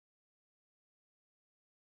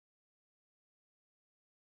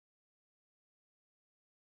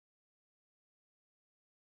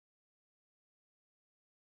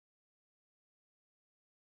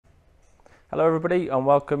Hello everybody and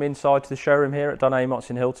welcome inside to the showroom here at Don Amots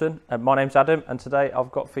in Hilton. My name's Adam and today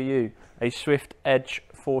I've got for you a Swift Edge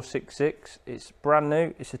 466. It's brand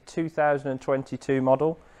new, it's a 2022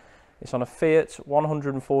 model. It's on a Fiat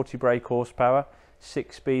 140 brake horsepower,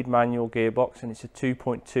 6-speed manual gearbox, and it's a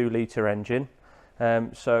 2.2 litre engine.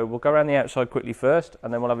 So we'll go around the outside quickly first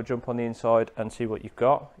and then we'll have a jump on the inside and see what you've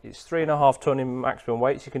got. It's 3.5 tonne in maximum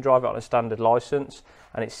weight, so you can drive it on a standard licence,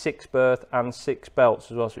 and it's 6 berth and 6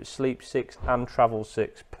 belts as well, so it's sleep 6 and travel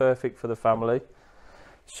 6, perfect for the family.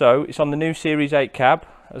 So it's on the new Series 8 cab.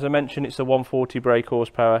 As I mentioned, it's a 140 brake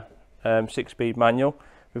horsepower 6-speed manual.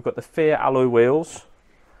 We've got the FIAT alloy wheels.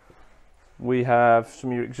 We have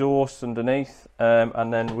some of your exhausts underneath,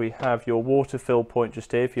 and then we have your water fill point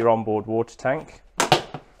just here for your onboard water tank.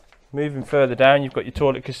 Moving further down, you've got your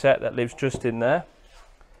toilet cassette that lives just in there.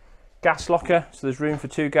 Gas locker, so there's room for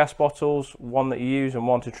 2 gas bottles, one that you use and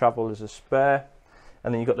one to travel as a spare.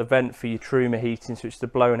 And then you've got the vent for your Truma heating, so it's the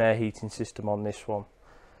blown air heating system on this one.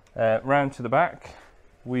 Round to the back,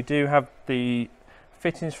 we do have the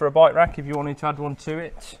fittings for a bike rack if you wanted to add one to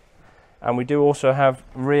it. And we do also have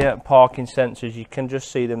rear parking sensors. You can just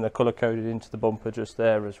see them, they're colour coded into the bumper just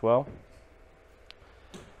there as well.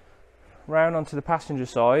 Round onto the passenger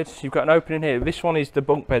side, so you've got an opening here. This one is the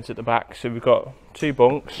bunk beds at the back, so we've got 2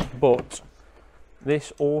 bunks, but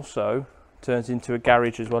this also turns into a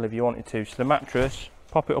garage as well if you wanted to. So the mattress,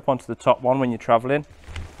 pop it up onto the top one when you're travelling,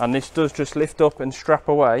 and this does just lift up and strap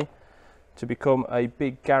away to become a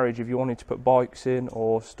big garage. If you wanted to put bikes in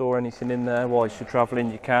or store anything in there while you're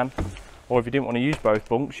travelling, you can. Or if you didn't want to use both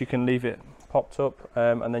bunks, you can leave it popped up,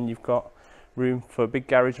 and then you've got room for a big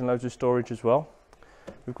garage and loads of storage as well.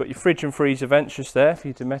 We've got your fridge and freezer vents just there for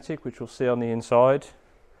your Dometic, which we'll see on the inside.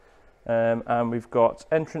 And we've got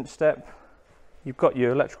entrance step. You've got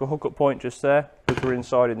your electrical hookup point just there. Because we're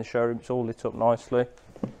inside in the showroom, it's all lit up nicely.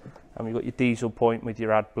 And we've got your diesel point with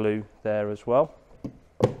your AdBlue there as well.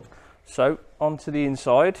 So onto the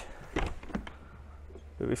inside.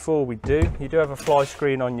 But before we do, you do have a fly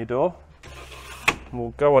screen on your door.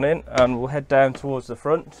 We'll go on in and we'll head down towards the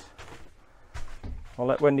front. I'll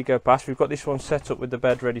let Wendy go past. We've got this one set up with the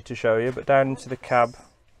bed ready to show you, but down into the cab,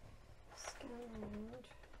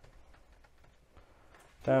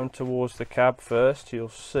 down towards the cab first, you'll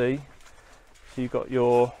see. So you've got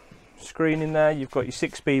your screen in there, you've got your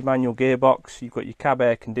 6-speed manual gearbox, you've got your cab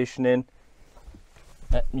air conditioning,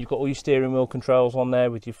 you've got all your steering wheel controls on there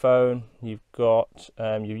with your phone, you've got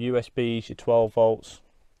your USBs, your 12 volts,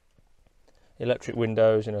 electric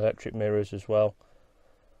windows and electric mirrors as well.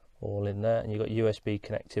 All in there, and you've got USB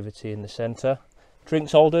connectivity in the centre.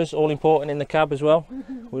 Drinks holders, all important in the cab as well.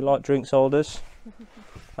 We like drinks holders.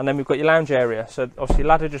 And then we've got your lounge area. So obviously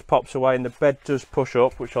ladder just pops away and the bed does push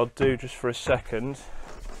up, which I'll do just for a second.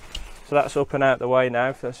 So that's up and out the way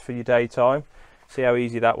now, that's for your daytime. See how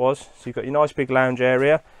easy that was. So you've got your nice big lounge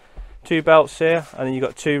area, 2 belts here, and then you've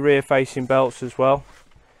got 2 rear facing belts as well.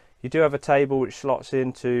 You do have a table which slots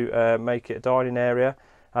in to make it a dining area.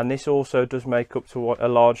 And this also does make up to a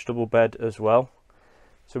large double bed as well.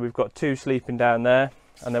 So we've got 2 sleeping down there,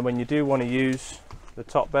 and then when you do want to use the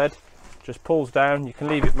top bed, just pulls down, you can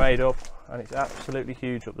leave it made up, and it's absolutely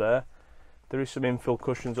huge up there. There is some infill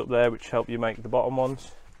cushions up there which help you make the bottom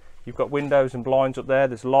ones. You've got windows and blinds up there,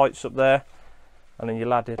 there's lights up there, and then your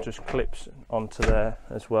ladder just clips onto there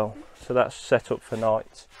as well. So that's set up for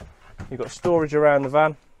night. You've got storage around the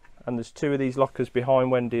van, and there's 2 of these lockers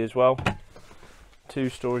behind Wendy as well. 2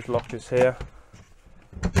 storage lockers here.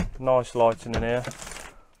 Nice lighting in here.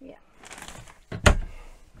 Yeah.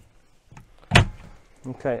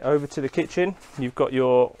 Okay, over to the kitchen. You've got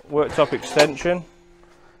your worktop extension.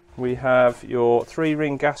 We have your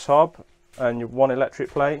 3-ring gas hob and your 1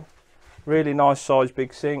 electric plate. Really nice size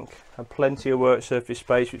big sink and plenty of work surface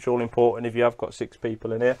space, which is all important if you have got 6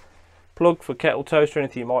 people in here. Plug for kettle, toaster,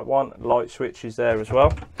 anything you might want. Light switch is there as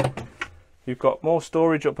well. You've got more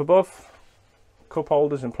storage up above. Cup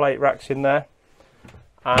holders and plate racks in there,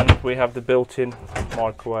 and we have the built-in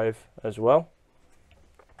microwave as well.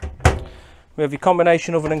 We have your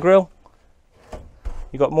combination oven and grill.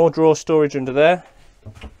 You've got more drawer storage under there.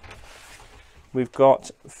 We've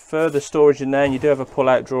got further storage in there, and you do have a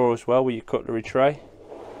pull-out drawer as well with your cutlery tray.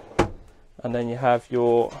 And then you have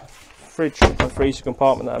your fridge and freezer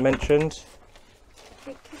compartment that I mentioned.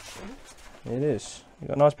 It is. You've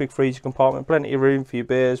got a nice big freezer compartment, plenty of room for your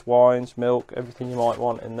beers, wines, milk, everything you might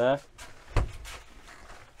want in there.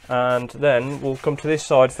 And then we'll come to this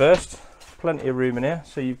side first. Plenty of room in here.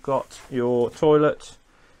 So you've got your toilet,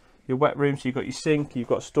 your wet room, so you've got your sink, you've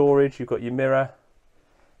got storage, you've got your mirror,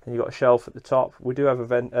 and you've got a shelf at the top. We do have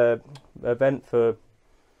a vent for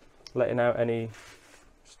letting out any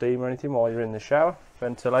steam or anything while you're in the shower.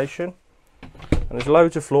 Ventilation. And there's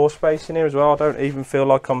loads of floor space in here as well. I don't even feel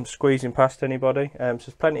like I'm squeezing past anybody. So there's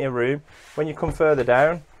plenty of room. When you come further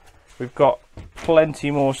down, we've got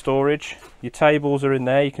plenty more storage. Your tables are in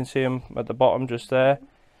there. You can see them at the bottom just there.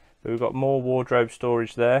 But we've got more wardrobe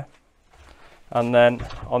storage there. And then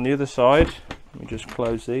on the other side, let me just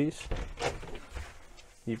close these.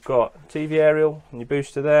 You've got TV aerial and your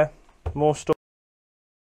booster there. More storage.